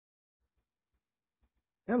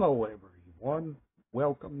Hello everyone,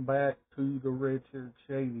 welcome back to the Richard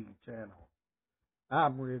Cheney channel.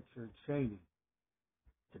 I'm Richard Cheney.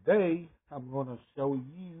 Today I'm going to show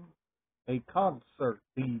you a concert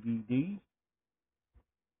DVD.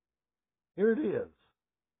 Here it is,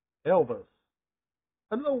 Elvis,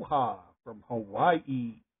 Aloha from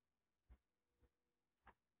Hawaii.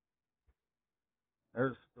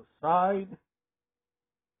 There's the side,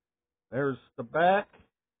 there's the back,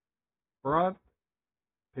 front,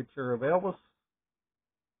 picture of Elvis.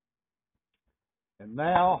 And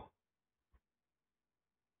now,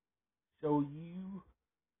 show you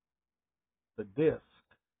the disc.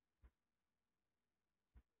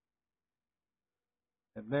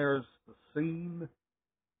 And there's the scene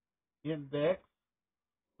index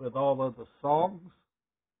with all of the songs.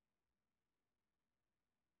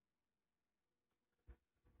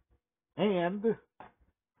 And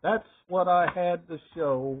that's what I had to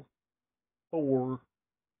show for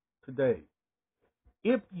today.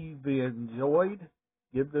 If you've enjoyed,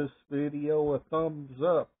 give this video a thumbs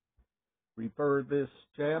up. Refer this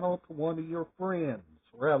channel to one of your friends,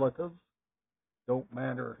 relatives, don't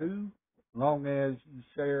matter who, as long as you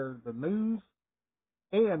share the news.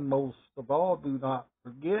 And most of all, do not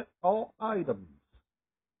forget all items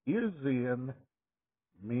is in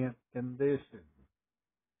mint condition.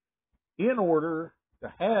 In order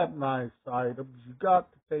to have nice items, you got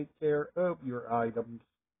to take care of your items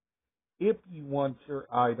if you want your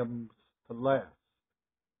items to last.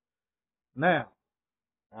 Now,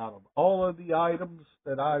 out of all of the items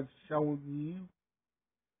that I've shown you,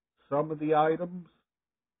 some of the items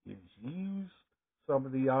is used, some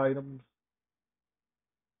of the items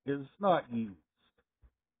is not used.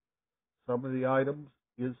 Some of the items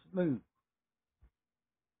is new.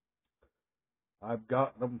 I've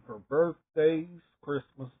gotten them for birthdays,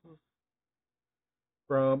 Christmases,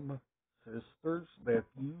 from sisters,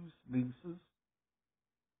 nephews, nieces,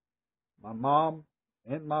 my mom,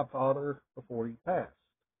 and my father before he passed.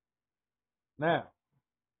 Now,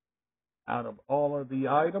 out of all of the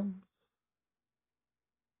items,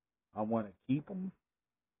 I want to keep them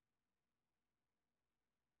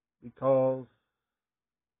because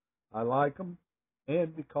I like them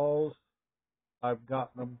and because I've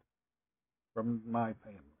gotten them from my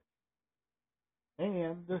family.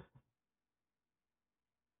 And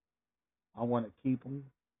I want to keep them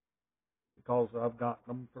because I've gotten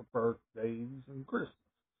them for birthdays and Christmas.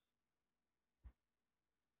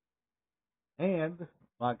 And,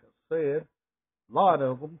 like I said, a lot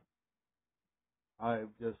of them I've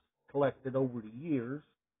just collected over the years.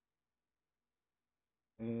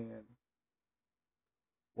 And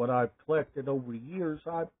what I've collected over the years,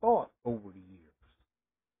 I've bought over the years.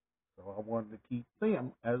 So I wanted to keep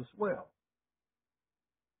them as well.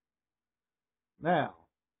 Now,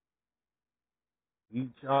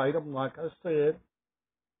 each item, like I said,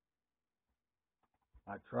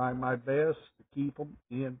 I try my best to keep them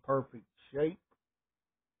in perfect shape.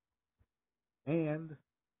 And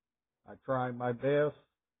I try my best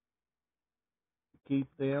to keep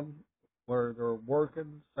them where they're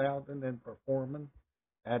working, sounding, and performing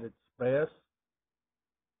at its best.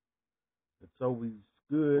 It's always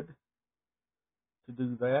good to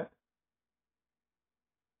do that.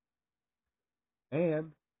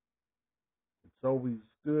 And it's always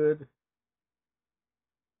good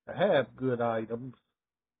to have good items,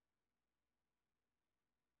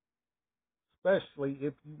 especially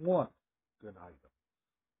if you want good items.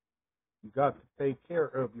 You got to take care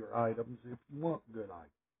of your items if you want good items.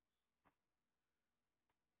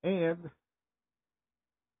 And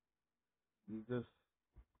you just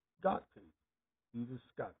got to. You just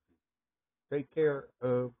got to take care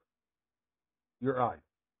of your items.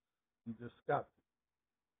 You just got to.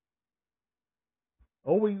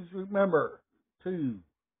 Always remember to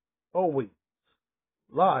always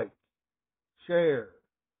like, share,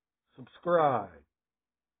 subscribe,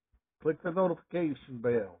 click the notification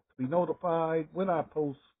bell to be notified when I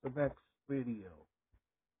post the next video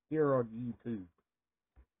here on YouTube.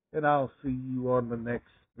 And I'll see you on the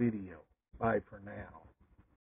next video. Bye for now.